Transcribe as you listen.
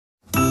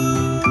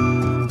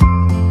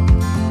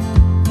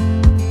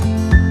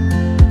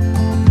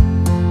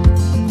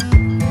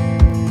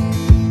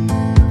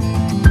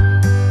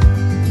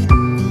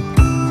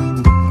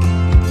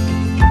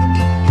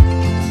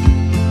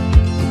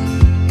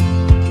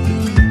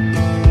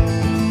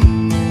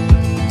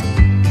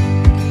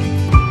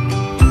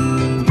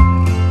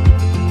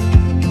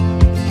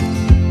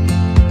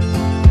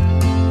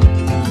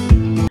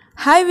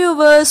Hi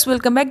viewers,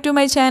 welcome back to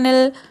my channel.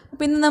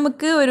 അപ്പോൾ ഇന്ന്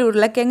നമുക്ക് ഒരു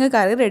ഉരുളക്കിഴങ്ങ്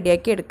കറി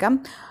റെഡിയാക്കി എടുക്കാം.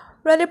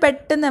 വളരെ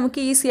പെട്ടെന്ന് നമുക്ക്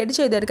ഈസി ആയിട്ട്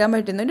ചെയ്തെടുക്കാൻ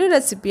പറ്റുന്ന ഒരു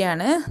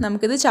റെസിപ്പിയാണ്.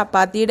 നമുക്കിത്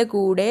ചപ്പാത്തിയുടെ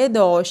കൂടെ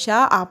ദോശ,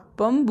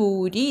 അപ്പം,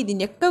 പൂരി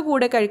ഇതിൻ്റെയൊക്കെ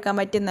കൂടെ കഴിക്കാൻ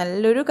പറ്റിയ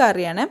നല്ലൊരു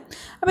കറിയാണ്.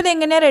 അപ്പോൾ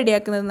ഇതെങ്ങനെയാണ്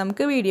റെഡിയാക്കുന്നത്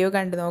നമുക്ക് വീഡിയോ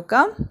കണ്ടു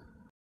നോക്കാം.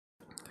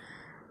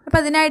 അപ്പോൾ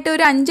അതിനായിട്ട്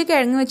ഒരു 5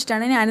 കിഴങ്ങ്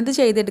വെച്ചിട്ടാണ് ഞാനിത്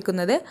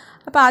ചെയ്തെടുക്കുന്നത്.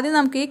 അപ്പോൾ ആദ്യം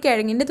നമുക്ക് ഈ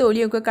കിഴങ്ങിൻ്റെ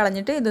തൊലിയൊക്കെ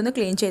കളഞ്ഞിട്ട് ഇതൊന്ന്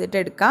ക്ലീൻ ചെയ്തിട്ട്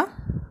എടുക്കാം.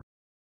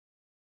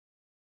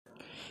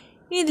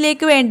 ഇനി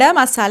ഇതിലേക്ക് വേണ്ട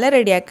മസാല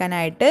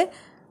റെഡിയാക്കാനായിട്ട്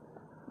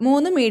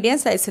 3 മീഡിയം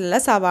സൈസിലുള്ള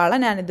സവാള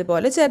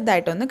ഞാനിതുപോലെ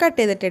ചെറുതായിട്ടൊന്ന് കട്ട്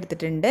ചെയ്തിട്ട്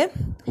എടുത്തിട്ടുണ്ട്.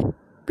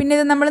 പിന്നെ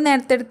ഇത് നമ്മൾ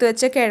നേരത്തെ എടുത്ത്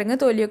വെച്ച കിഴങ്ങ്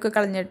തൊലിയൊക്കെ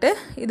കളഞ്ഞിട്ട്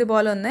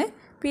ഇതുപോലെ ഒന്ന്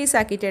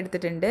പീസാക്കിയിട്ട്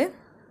എടുത്തിട്ടുണ്ട്.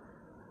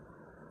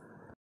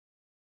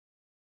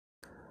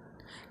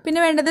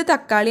 പിന്നെ വേണ്ടത്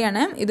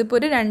തക്കാളിയാണ്. ഇതിപ്പോൾ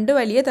ഒരു 2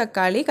 വലിയ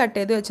തക്കാളി കട്ട്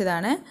ചെയ്ത്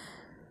വെച്ചതാണ്.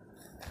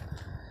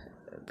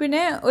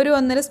 പിന്നെ ഒരു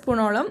 1.5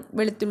 സ്പൂണോളം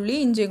വെളുത്തുള്ളി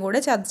ഇഞ്ചിയും കൂടെ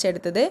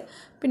ചതച്ചെടുത്തത്.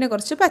 പിന്നെ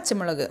കുറച്ച്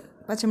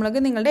പച്ചമുളക്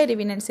നിങ്ങളുടെ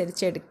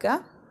എരിവിനനുസരിച്ച് എടുക്കുക.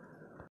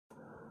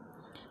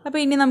 അപ്പോൾ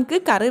ഇനി നമുക്ക്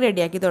കറി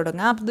റെഡിയാക്കി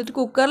തുടങ്ങാം. അപ്പോൾ ഇതൊരു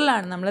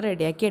കുക്കറിലാണ് നമ്മൾ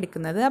റെഡിയാക്കി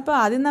എടുക്കുന്നത്. അപ്പോൾ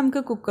ആദ്യം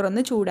നമുക്ക് കുക്കർ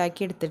ഒന്ന്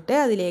ചൂടാക്കി എടുത്തിട്ട്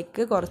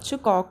അതിലേക്ക് കുറച്ച്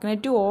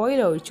കോക്കനട്ട്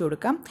ഓയിൽ ഒഴിച്ചു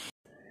കൊടുക്കാം.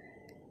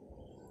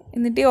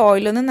 എന്നിട്ട് ഈ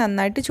ഓയിലൊന്ന്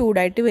നന്നായിട്ട്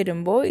ചൂടായിട്ട്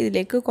വരുമ്പോൾ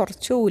ഇതിലേക്ക്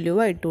കുറച്ച്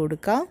ഉലുവ ഇട്ട്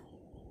കൊടുക്കാം.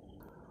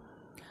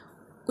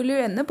 ഉലുവ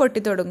ഒന്ന്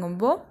പൊട്ടി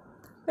തുടങ്ങുമ്പോൾ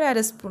ഒരു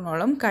 1/2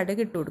 സ്പൂണോളം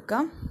കടുക് ഇട്ട്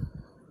കൊടുക്കാം.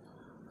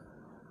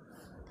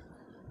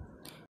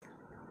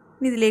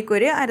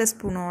 ഇതിലേക്കൊരു 1/2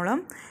 സ്പൂണോളം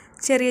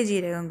ചെറിയ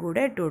ജീരകം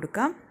കൂടെ ഇട്ട്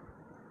കൊടുക്കാം.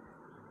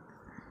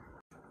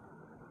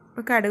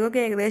 അപ്പോൾ കടുകൊക്കെ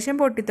ഏകദേശം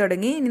പൊട്ടി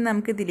തുടങ്ങി. ഇനി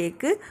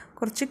നമുക്കിതിലേക്ക്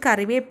കുറച്ച്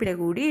കറിവേപ്പില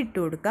കൂടി ഇട്ട്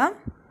കൊടുക്കാം.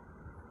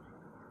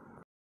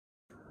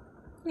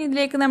 ഇനി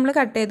ഇതിലേക്ക് നമ്മൾ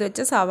കട്ട് ചെയ്ത്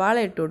വെച്ച സവാള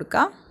ഇട്ട്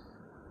കൊടുക്കാം.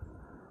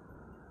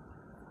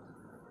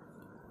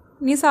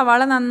 ഇനി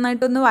സവാള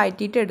നന്നായിട്ടൊന്ന്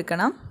വഴറ്റിയിട്ട്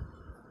എടുക്കണം.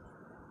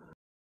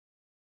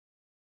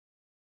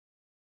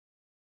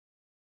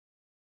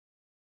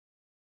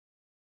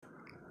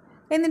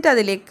 എന്നിട്ട്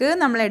അതിലേക്ക്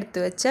നമ്മൾ എടുത്തു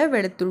വെച്ച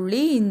വെളുത്തുള്ളി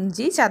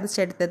ഇഞ്ചി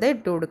ചതച്ചെടുത്തത്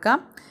ഇട്ട് കൊടുക്കാം.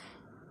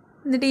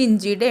 എന്നിട്ട്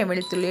ഇഞ്ചിയുടെയും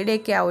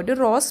വെളുത്തുള്ളിയുടെയൊക്കെ ആ ഒരു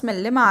റോ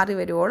സ്മെല്ല് മാറി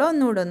വരുവോളം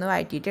ഒന്നുകൂടെ ഒന്ന്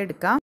വഴറ്റിയിട്ട്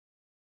എടുക്കാം.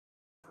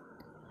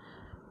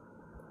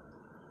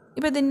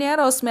 ഇപ്പോൾ ഇതിൻ്റെ ആ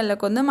റോ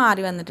സ്മെല്ലൊക്കെ ഒന്ന്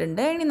മാറി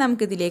വന്നിട്ടുണ്ട്. ഇനി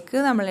നമുക്കിതിലേക്ക്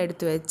നമ്മൾ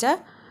എടുത്തു വെച്ച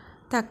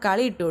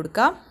തക്കാളി ഇട്ട്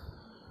കൊടുക്കാം.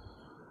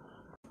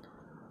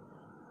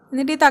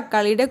 എന്നിട്ട് ഈ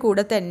തക്കാളിയുടെ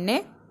കൂടെ തന്നെ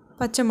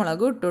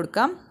പച്ചമുളകും ഇട്ട്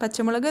കൊടുക്കാം.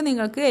 പച്ചമുളക്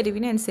നിങ്ങൾക്ക്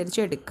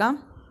എരിവിനനുസരിച്ച് എടുക്കാം.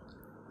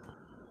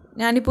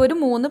 ഞാനിപ്പോൾ ഒരു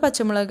 3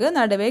 പച്ചമുളക്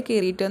നടുവേ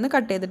കീറിയിട്ടൊന്ന്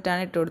കട്ട്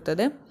ചെയ്തിട്ടാണ് ഇട്ട്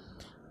കൊടുത്തത്.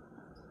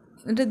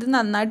 എന്നിട്ട് ഇത്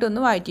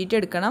നന്നായിട്ടൊന്ന് വഴറ്റിയിട്ട്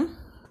എടുക്കണം.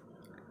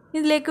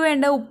 ഇതിലേക്ക്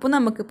വേണ്ട ഉപ്പ്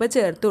നമുക്കിപ്പോൾ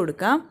ചേർത്ത്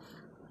കൊടുക്കാം.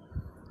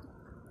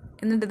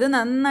 എന്നിട്ടിത്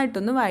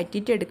നന്നായിട്ടൊന്ന്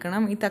വഴറ്റിയിട്ട്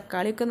എടുക്കണം. ഈ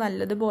തക്കാളിയൊക്കെ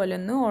നല്ലതുപോലെ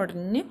ഒന്ന്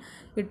ഉടഞ്ഞ്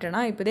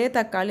കിട്ടണം. ഇപ്പോൾ ഇതേ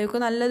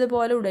തക്കാളിയൊക്കെ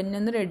നല്ലതുപോലെ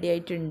ഉടഞ്ഞൊന്ന് റെഡി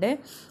ആയിട്ടുണ്ട്.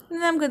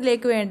 ഇനി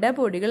നമുക്കിതിലേക്ക് വേണ്ട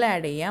പൊടികൾ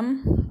ആഡ് ചെയ്യാം.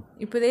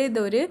 ഇപ്പോൾ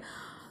ഇതൊരു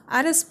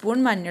 1/2 സ്പൂൺ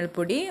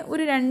മഞ്ഞൾപ്പൊടി,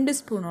 ഒരു 2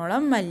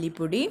 സ്പൂണോളം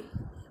മല്ലിപ്പൊടി,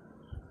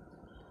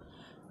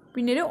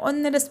 പിന്നെ ഒരു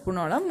 1.5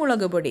 സ്പൂണോളം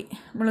മുളക്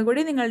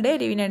പൊടി നിങ്ങളുടെ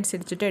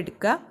എരിവിനനുസരിച്ചിട്ട്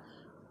എടുക്കുക.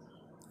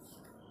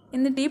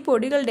 എന്നിട്ട് ഈ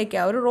പൊടികളുടെയൊക്കെ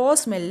ആ ഒരു റോ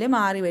സ്മെല്ല്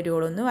മാറി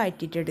വരുവോളം ഒന്ന്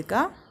വഴറ്റിയിട്ടെടുക്കുക.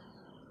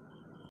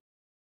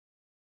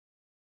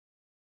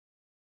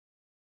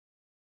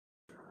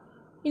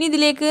 ഇനി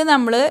ഇതിലേക്ക്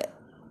നമ്മൾ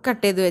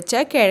കട്ട് ചെയ്ത്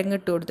വെച്ച കിഴങ്ങ്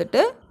ഇട്ട്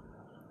കൊടുത്തിട്ട്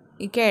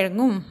ഈ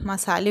കിഴങ്ങും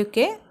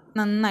മസാലയൊക്കെ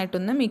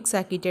നന്നായിട്ടൊന്ന് മിക്സ്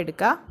ആക്കിയിട്ട്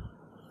എടുക്കുക.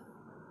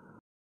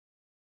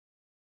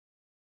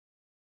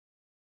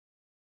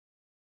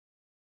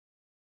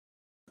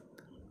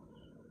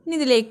 ഇനി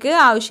ഇതിലേക്ക്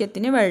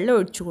ആവശ്യത്തിന് വെള്ളം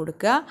ഒഴിച്ചു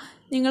കൊടുക്കുക.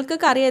 നിങ്ങൾക്ക്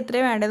കറി എത്ര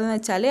വേണ്ടതെന്ന്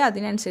വെച്ചാൽ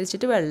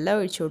അതിനനുസരിച്ചിട്ട് വെള്ളം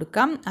ഒഴിച്ചു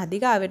കൊടുക്കാം.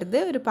 അധികം ആവരുത്,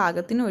 ഒരു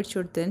പാകത്തിന് ഒഴിച്ചു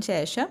കൊടുത്തതിന്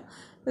ശേഷം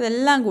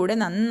ഇതെല്ലാം കൂടെ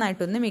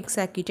നന്നായിട്ടൊന്ന് മിക്സ്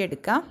ആക്കിയിട്ട്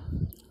എടുക്കാം.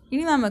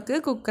 ഇനി നമുക്ക്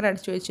കുക്കർ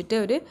അടച്ചു വെച്ചിട്ട്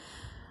ഒരു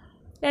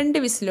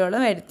 2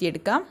 വിസിലോളം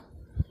വരുത്തിയെടുക്കാം.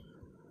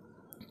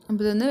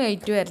 അപ്പോൾ ഇതൊന്ന്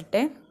വെയിറ്റ്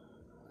വരട്ടെ.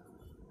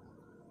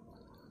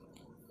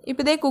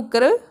 ഇപ്പോൾ ഇതേ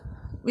കുക്കർ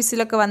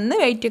വിസിലൊക്കെ വന്ന്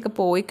വെയിറ്റൊക്കെ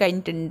പോയി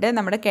കഴിഞ്ഞിട്ടുണ്ട്.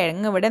 നമ്മുടെ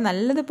കിഴങ്ങ് ഇവിടെ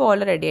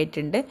നല്ലതുപോലെ റെഡി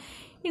ആയിട്ടുണ്ട്.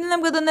 ഇനി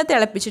നമുക്കിതൊന്ന്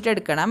തിളപ്പിച്ചിട്ട്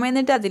എടുക്കണം.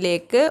 എന്നിട്ട്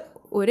അതിലേക്ക്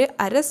ഒരു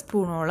 1/2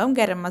 സ്പൂണോളം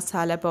ഗരം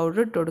മസാല പൗഡർ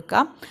ഇട്ട്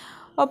കൊടുക്കാം.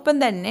 ഒപ്പം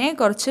തന്നെ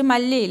കുറച്ച്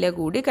മല്ലിയില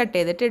കൂടി കട്ട്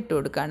ചെയ്തിട്ട് ഇട്ട്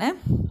കൊടുക്കുകയാണ്.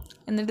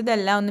 എന്നിട്ട്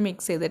ഇതെല്ലാം ഒന്ന്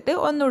മിക്സ് ചെയ്തിട്ട്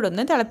ഒന്നുകൂടെ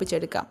ഒന്ന്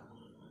തിളപ്പിച്ചെടുക്കാം.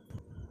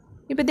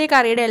 ഇപ്പോൾ ഇതേ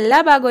കറിയുടെ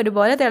എല്ലാ ഭാഗവും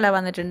ഒരുപോലെ തിള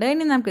വന്നിട്ടുണ്ട്.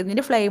 ഇനി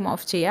നമുക്കിതിൻ്റെ ഫ്ലെയിം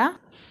ഓഫ് ചെയ്യാം.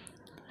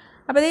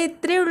 അപ്പോൾ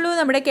ഇത്രയേ ഉള്ളൂ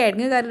നമ്മുടെ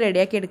കിഴങ്ങ് കറി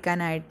റെഡിയാക്കി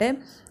എടുക്കാനായിട്ട്.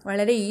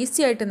 വളരെ ഈസി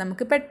ആയിട്ട്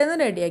നമുക്ക് പെട്ടെന്ന്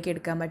റെഡിയാക്കി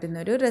എടുക്കാൻ പറ്റുന്ന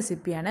ഒരു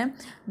റെസിപ്പിയാണ്.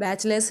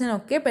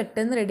 ബാച്ചിലേഴ്സിനൊക്കെ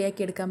പെട്ടെന്ന്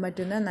റെഡിയാക്കി എടുക്കാൻ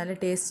പറ്റുന്ന നല്ല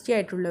ടേസ്റ്റി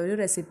ആയിട്ടുള്ള ഒരു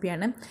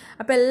റെസിപ്പിയാണ്.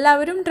 അപ്പോൾ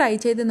എല്ലാവരും ട്രൈ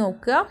ചെയ്ത്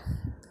നോക്കുക.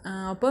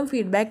 അപ്പം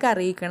ഫീഡ്ബാക്ക്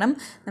അറിയിക്കണം.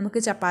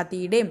 നമുക്ക്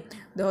ചപ്പാത്തിയുടെയും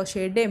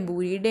ദോശയുടെയും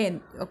പൂരിയുടെയും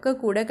ഒക്കെ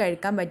കൂടെ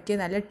കഴിക്കാൻ പറ്റിയ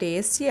നല്ല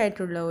ടേസ്റ്റി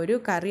ആയിട്ടുള്ള ഒരു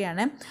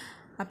കറിയാണ്.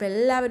 അപ്പോൾ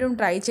എല്ലാവരും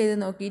ട്രൈ ചെയ്ത്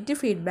നോക്കിയിട്ട്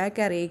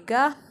ഫീഡ്ബാക്ക്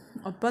അറിയിക്കുക.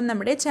 ഒപ്പം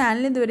നമ്മുടെ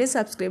ചാനൽ ഇതുവരെ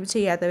സബ്സ്ക്രൈബ്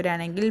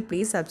ചെയ്യാത്തവരാണെങ്കിൽ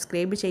പ്ലീസ്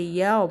സബ്സ്ക്രൈബ്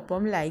ചെയ്യുക.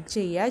 ഒപ്പം ലൈക്ക്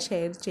ചെയ്യുക,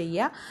 ഷെയർ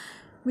ചെയ്യുക.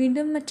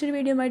 വീണ്ടും മറ്റൊരു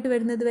വീഡിയോ ആയിട്ട്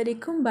വരുന്നത്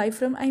വരേക്കും bye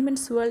from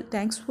ഐമൻസ് world.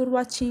 Thanks for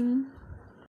watching.